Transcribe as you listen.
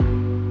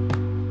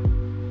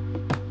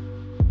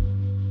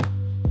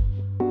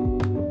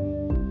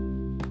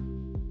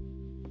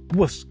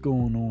What's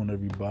going on,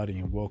 everybody,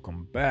 and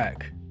welcome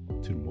back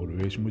to the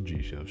Motivation with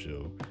G Chef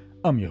show.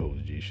 I'm your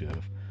host, G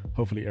Chef.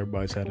 Hopefully,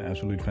 everybody's had an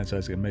absolutely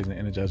fantastic, amazing,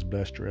 energized,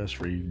 blessed,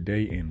 stress-free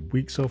day and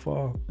week so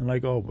far. And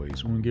like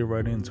always, we're gonna get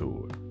right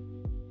into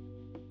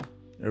it.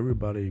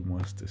 Everybody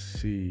wants to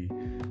see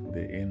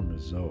the end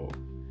result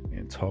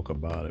and talk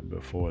about it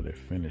before they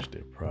finish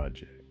their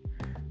project.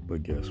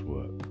 But guess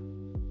what?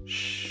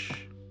 Shh.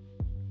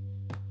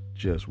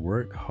 Just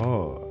work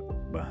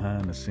hard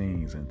behind the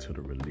scenes until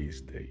the release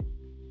date.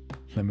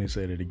 Let me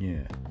say that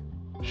again.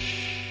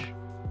 Shh.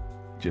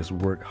 Just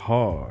work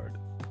hard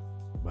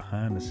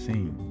behind the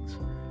scenes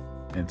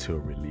until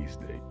release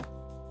date.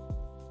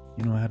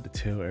 You don't have to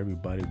tell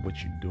everybody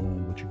what you're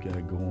doing, what you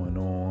got going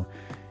on,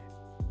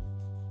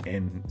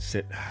 and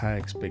set high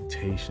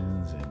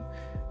expectations. And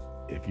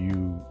if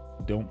you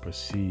don't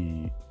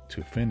proceed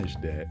to finish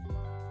that,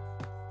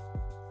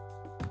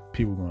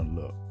 people are going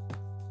to look.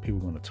 People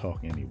are going to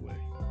talk anyway.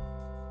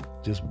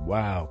 Just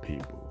wow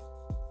people.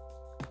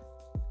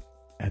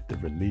 At the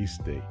release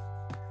date,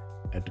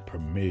 at the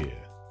premiere,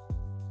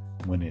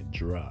 when it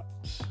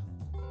drops.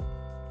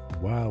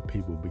 Wow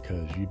people,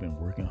 because you've been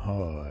working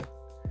hard.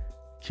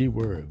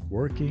 Keyword,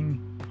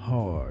 working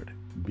hard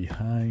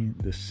behind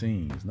the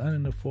scenes, not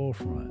in the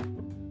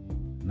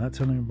forefront. Not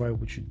telling everybody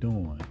what you're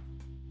doing.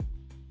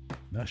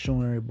 Not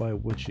showing everybody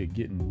what you're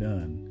getting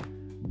done.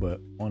 But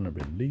on the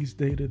release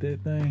date of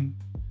that thing,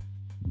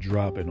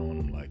 drop it on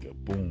them like a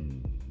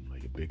boom,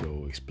 like a big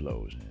old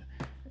explosion.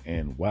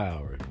 And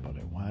wow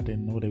everybody, well, I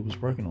didn't know they was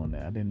working on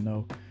that. I didn't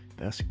know.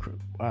 That's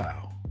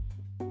wow.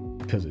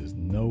 Because there's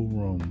no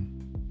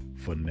room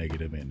for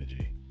negative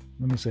energy.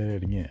 Let me say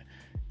that again.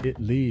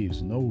 It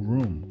leaves no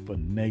room for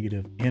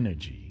negative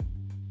energy.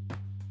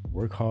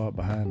 Work hard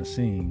behind the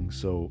scenes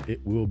so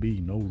it will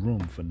be no room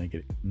for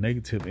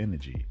negative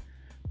energy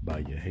by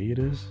your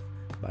haters,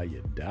 by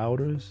your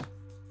doubters,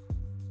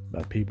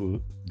 by people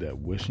that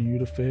wishing you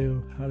to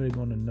fail. How are they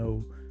going to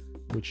know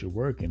what you're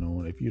working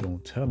on if you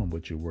don't tell them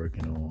what you're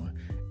working on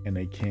and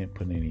they can't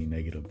put any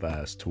negative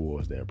vibes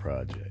towards that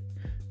project?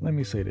 Let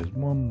me say this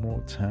one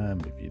more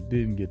time if you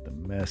didn't get the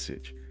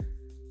message.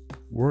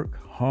 Work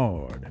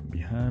hard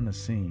behind the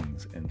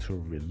scenes until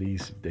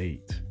release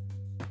date.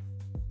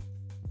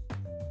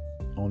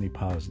 Only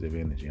positive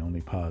energy, only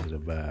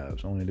positive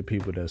vibes, only the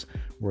people that's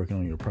working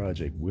on your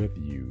project with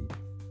you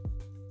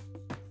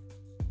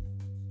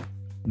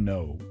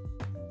know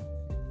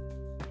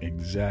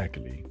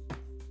exactly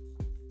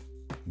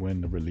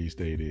when the release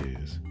date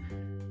is.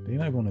 They're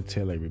not going to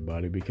tell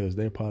everybody because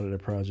they're part of the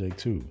project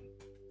too.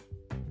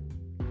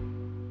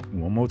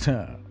 One more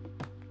time.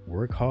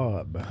 Work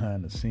hard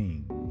behind the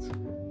scenes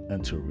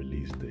until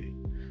release date.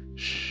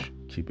 Shh.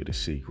 Keep it a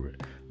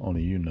secret.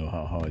 Only you know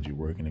how hard you're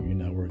working. If you're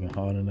not working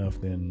hard enough,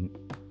 then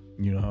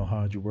you know how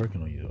hard you're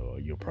working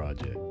on your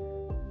project.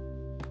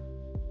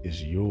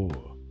 It's your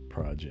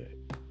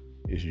project.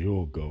 It's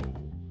your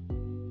goal.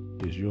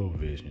 It's your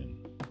vision.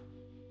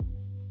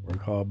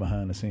 Work hard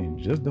behind the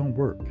scenes. Just don't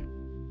work.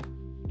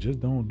 Just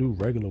don't do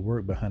regular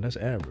work behind. That's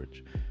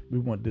average. We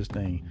want this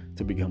thing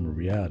to become a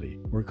reality.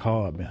 Work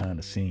hard behind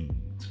the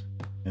scenes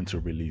until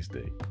release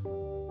date.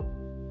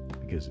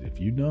 Because if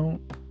you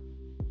don't,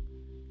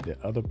 the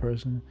other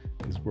person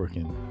is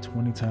working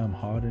 20 times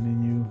harder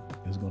than you,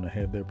 is going to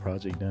have their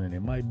project done. And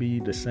it might be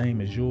the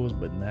same as yours,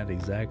 but not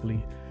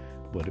exactly.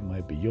 But it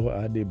might be your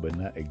idea, but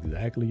not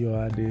exactly your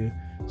idea.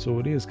 So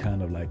it is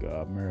kind of like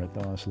a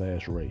marathon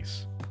 /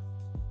 race.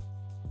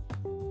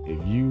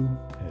 If you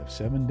have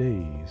 7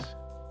 days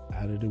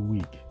out of the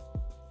week,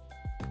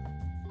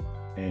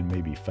 and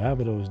maybe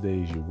 5 of those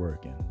days you're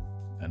working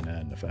a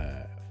 9 to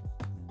 5.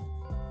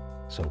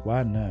 So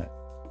why not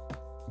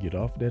get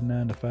off that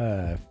 9 to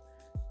 5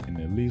 and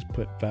at least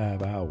put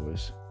 5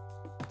 hours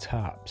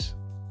tops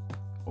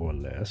or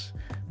less.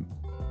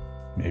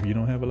 Maybe you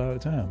don't have a lot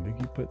of time. Maybe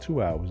you put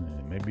 2 hours in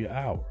it, maybe an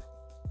hour.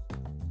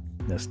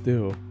 That's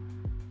still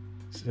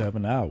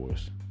 7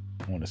 hours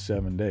on a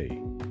 7-day.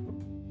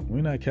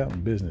 We're not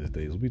counting business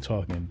days. We're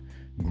talking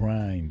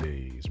grind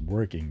days,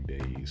 working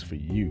days for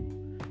you.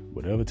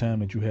 Whatever time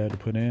that you had to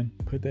put in,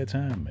 put that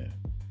time in.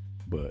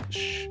 But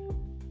shh,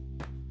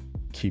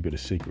 keep it a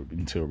secret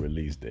until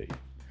release date.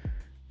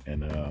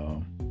 And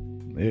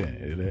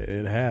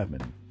it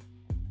happened.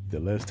 The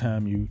less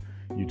time you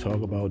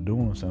talk about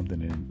doing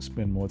something and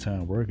spend more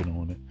time working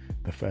on it,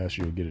 the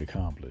faster you'll get it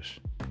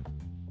accomplished.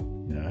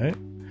 All right?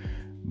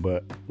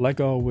 But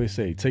like I always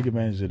say, take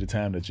advantage of the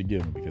time that you're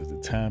given, because the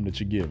time that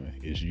you're given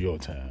is your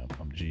time.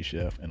 I'm G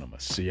Chef, and I'm going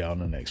to see y'all in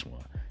the next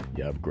one.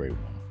 You have a great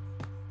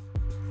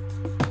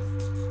one.